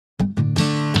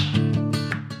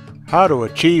How to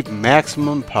achieve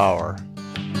maximum power.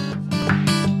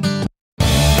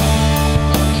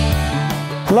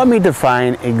 Let me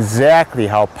define exactly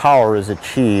how power is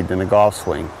achieved in a golf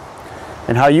swing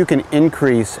and how you can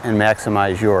increase and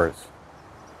maximize yours.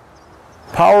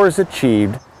 Power is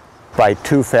achieved by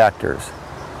two factors.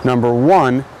 Number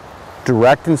one,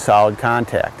 direct and solid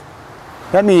contact.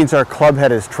 That means our club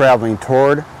head is traveling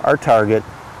toward our target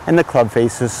and the club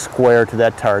face is square to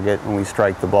that target when we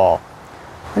strike the ball.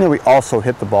 And then we also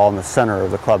hit the ball in the center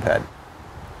of the club head.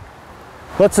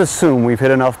 Let's assume we've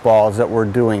hit enough balls that we're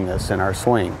doing this in our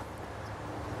swing.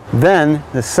 Then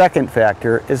the second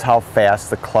factor is how fast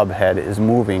the club head is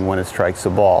moving when it strikes the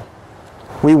ball.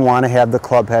 We want to have the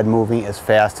club head moving as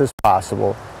fast as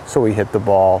possible so we hit the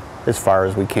ball as far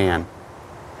as we can.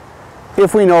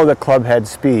 If we know the club head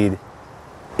speed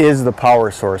is the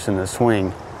power source in the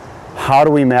swing, how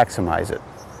do we maximize it?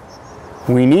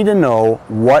 We need to know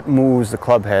what moves the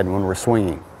club head when we're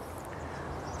swinging.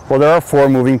 Well, there are four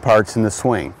moving parts in the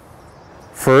swing.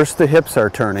 First, the hips are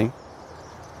turning,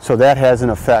 so that has an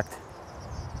effect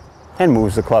and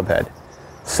moves the club head.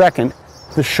 Second,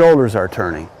 the shoulders are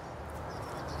turning.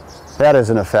 That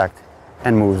has an effect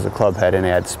and moves the club head and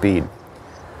adds speed.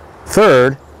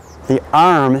 Third, the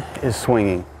arm is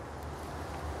swinging.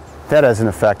 That has an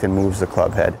effect and moves the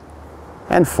club head.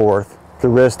 And fourth, the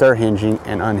wrists are hinging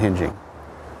and unhinging.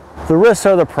 The wrists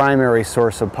are the primary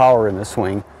source of power in the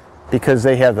swing because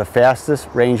they have the fastest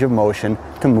range of motion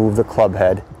to move the club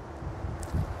head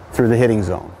through the hitting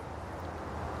zone.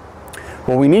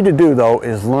 What we need to do though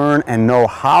is learn and know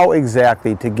how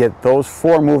exactly to get those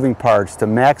four moving parts to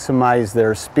maximize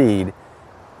their speed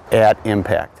at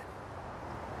impact.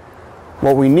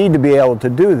 What we need to be able to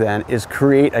do then is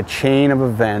create a chain of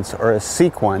events or a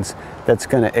sequence that's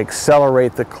going to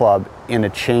accelerate the club in a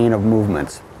chain of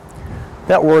movements.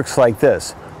 That works like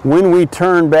this. When we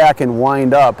turn back and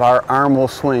wind up, our arm will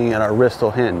swing and our wrist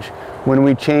will hinge. When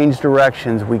we change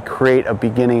directions, we create a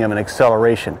beginning of an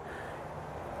acceleration.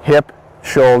 Hip,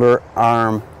 shoulder,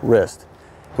 arm, wrist.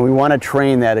 And we want to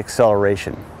train that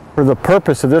acceleration. For the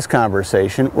purpose of this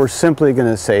conversation, we're simply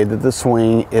going to say that the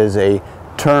swing is a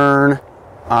turn,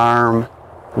 arm,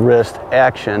 wrist,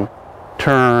 action,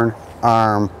 turn,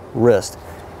 arm, wrist.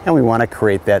 And we want to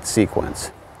create that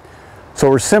sequence. So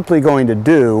what we're simply going to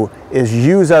do is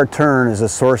use our turn as a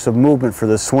source of movement for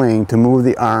the swing to move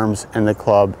the arms and the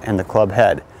club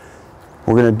head.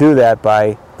 We're going to do that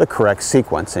by the correct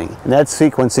sequencing. And that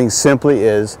sequencing simply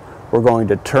is we're going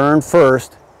to turn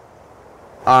first,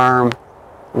 arm,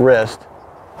 wrist,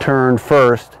 turn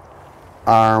first,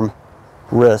 arm,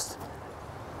 wrist,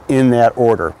 in that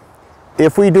order.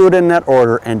 If we do it in that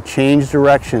order and change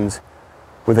directions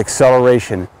with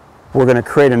acceleration, we're going to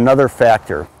create another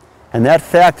factor. And that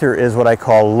factor is what I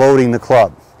call loading the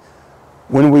club.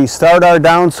 When we start our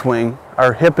downswing,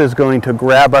 our hip is going to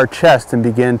grab our chest and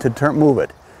begin to move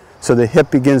it. So the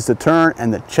hip begins to turn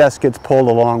and the chest gets pulled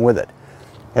along with it.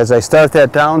 As I start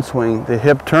that downswing, the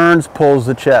hip turns, pulls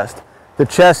the chest. The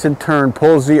chest in turn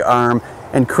pulls the arm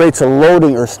and creates a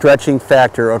loading or stretching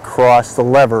factor across the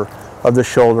lever of the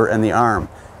shoulder and the arm.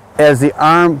 As the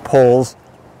arm pulls,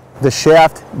 the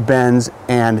shaft bends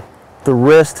and the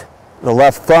wrist, the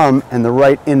left thumb and the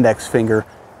right index finger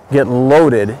get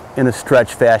loaded in a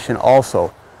stretch fashion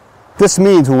also. This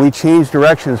means when we change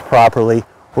directions properly,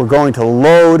 we're going to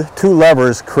load two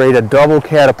levers, create a double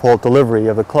catapult delivery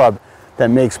of the club that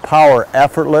makes power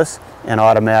effortless and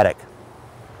automatic.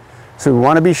 So we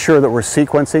want to be sure that we're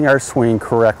sequencing our swing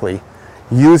correctly,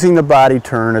 using the body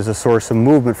turn as a source of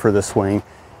movement for the swing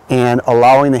and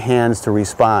allowing the hands to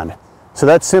respond. So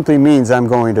that simply means I'm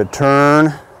going to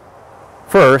turn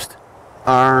first,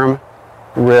 arm,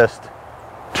 wrist,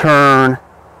 turn,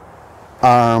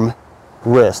 arm,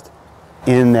 wrist,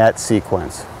 in that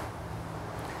sequence.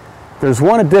 There's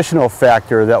one additional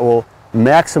factor that will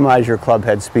maximize your club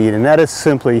head speed, and that is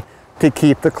simply to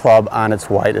keep the club on its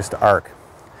widest arc.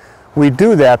 We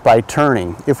do that by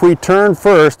turning. If we turn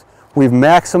first, we've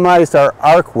maximized our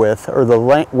arc width, or the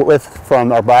width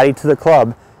from our body to the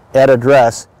club at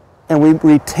address, and we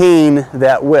retain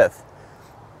that width.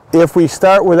 If we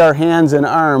start with our hands and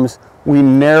arms, we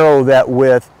narrow that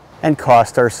width and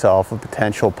cost ourselves a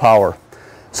potential power.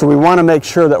 So we want to make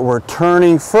sure that we're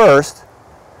turning first,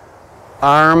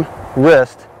 arm,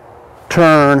 wrist,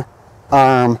 turn,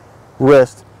 arm,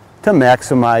 wrist, to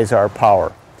maximize our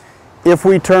power. If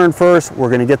we turn first, we're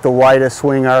going to get the widest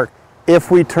swing arc.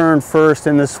 If we turn first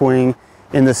in the swing,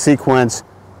 in the sequence,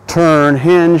 turn,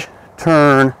 hinge,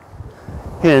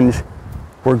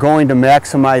 we're going to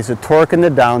maximize the torque in the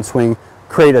downswing,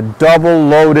 create a double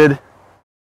loaded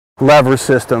lever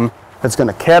system that's going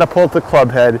to catapult the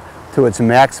club head to its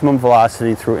maximum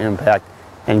velocity through impact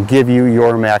and give you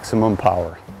your maximum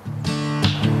power.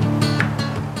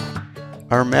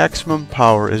 Our maximum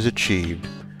power is achieved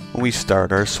when we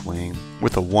start our swing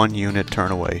with a 1-unit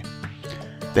turn away.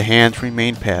 The hands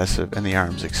remain passive and the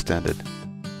arms extended.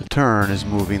 The turn is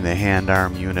moving the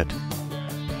hand-arm unit.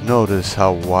 Notice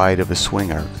how wide of a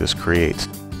swing arc this creates.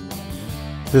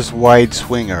 This wide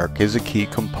swing arc is a key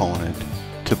component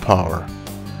to power.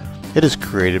 It is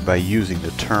created by using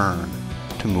the turn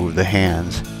to move the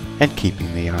hands and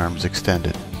keeping the arms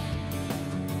extended.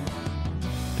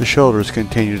 The shoulders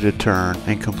continue to turn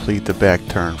and complete the back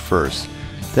turn first.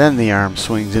 Then the arm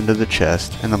swings into the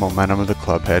chest and the momentum of the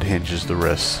club head hinges the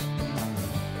wrists.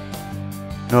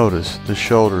 Notice the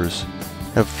shoulders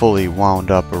have fully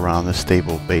wound up around the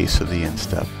stable base of the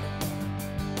instep.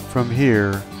 From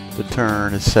here, the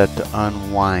turn is set to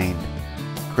unwind,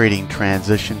 creating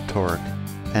transition torque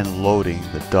and loading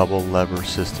the double lever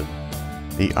system,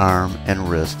 the arm and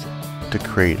wrist, to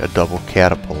create a double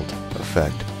catapult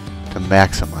effect to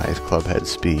maximize club head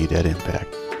speed at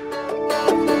impact.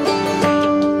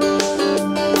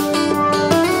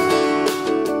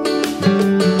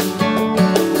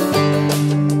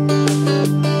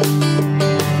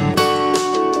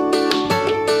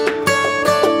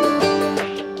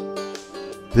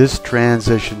 This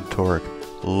transition torque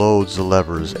loads the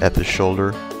levers at the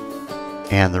shoulder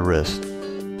and the wrist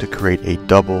to create a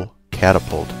double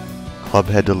catapult club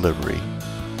head delivery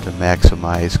to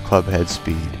maximize club head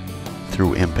speed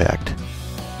through impact.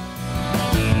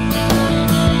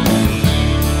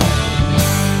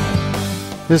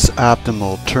 This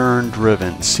optimal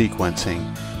turn-driven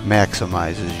sequencing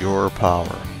maximizes your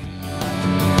power.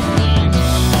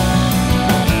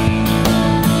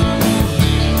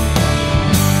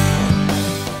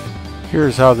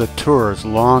 Here's how the Tour's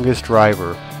longest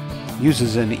driver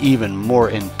uses an even more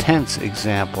intense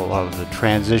example of the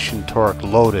transition torque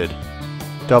loaded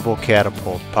double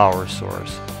catapult power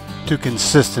source to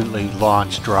consistently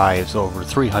launch drives over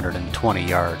 320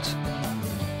 yards.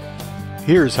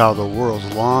 Here's how the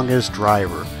world's longest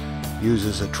driver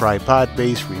uses a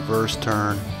tripod-based reverse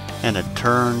turn and a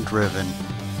turn-driven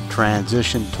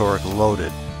transition torque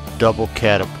loaded double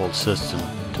catapult system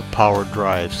to power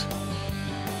drives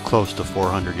close to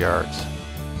 400 yards.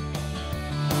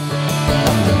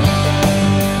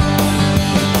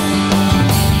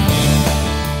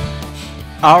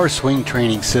 Our swing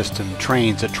training system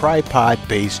trains a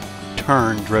tripod-based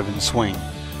turn-driven swing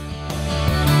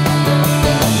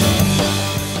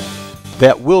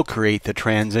that will create the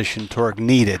transition torque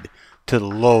needed to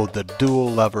load the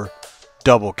dual lever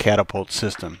double catapult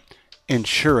system,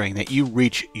 ensuring that you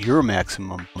reach your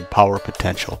maximum power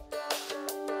potential.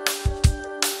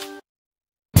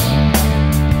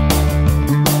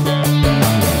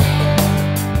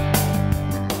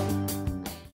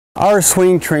 Our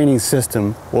swing training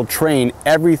system will train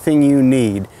everything you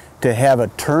need to have a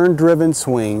turn-driven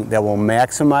swing that will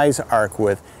maximize arc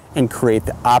width and create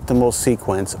the optimal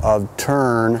sequence of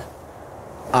turn,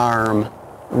 arm,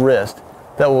 wrist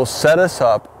that will set us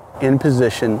up in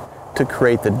position to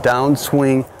create the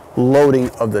downswing loading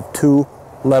of the two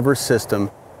lever system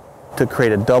to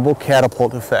create a double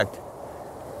catapult effect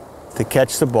to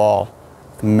catch the ball,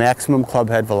 the maximum club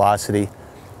head velocity,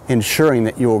 ensuring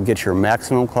that you will get your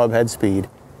maximum club head speed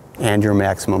and your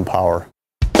maximum power.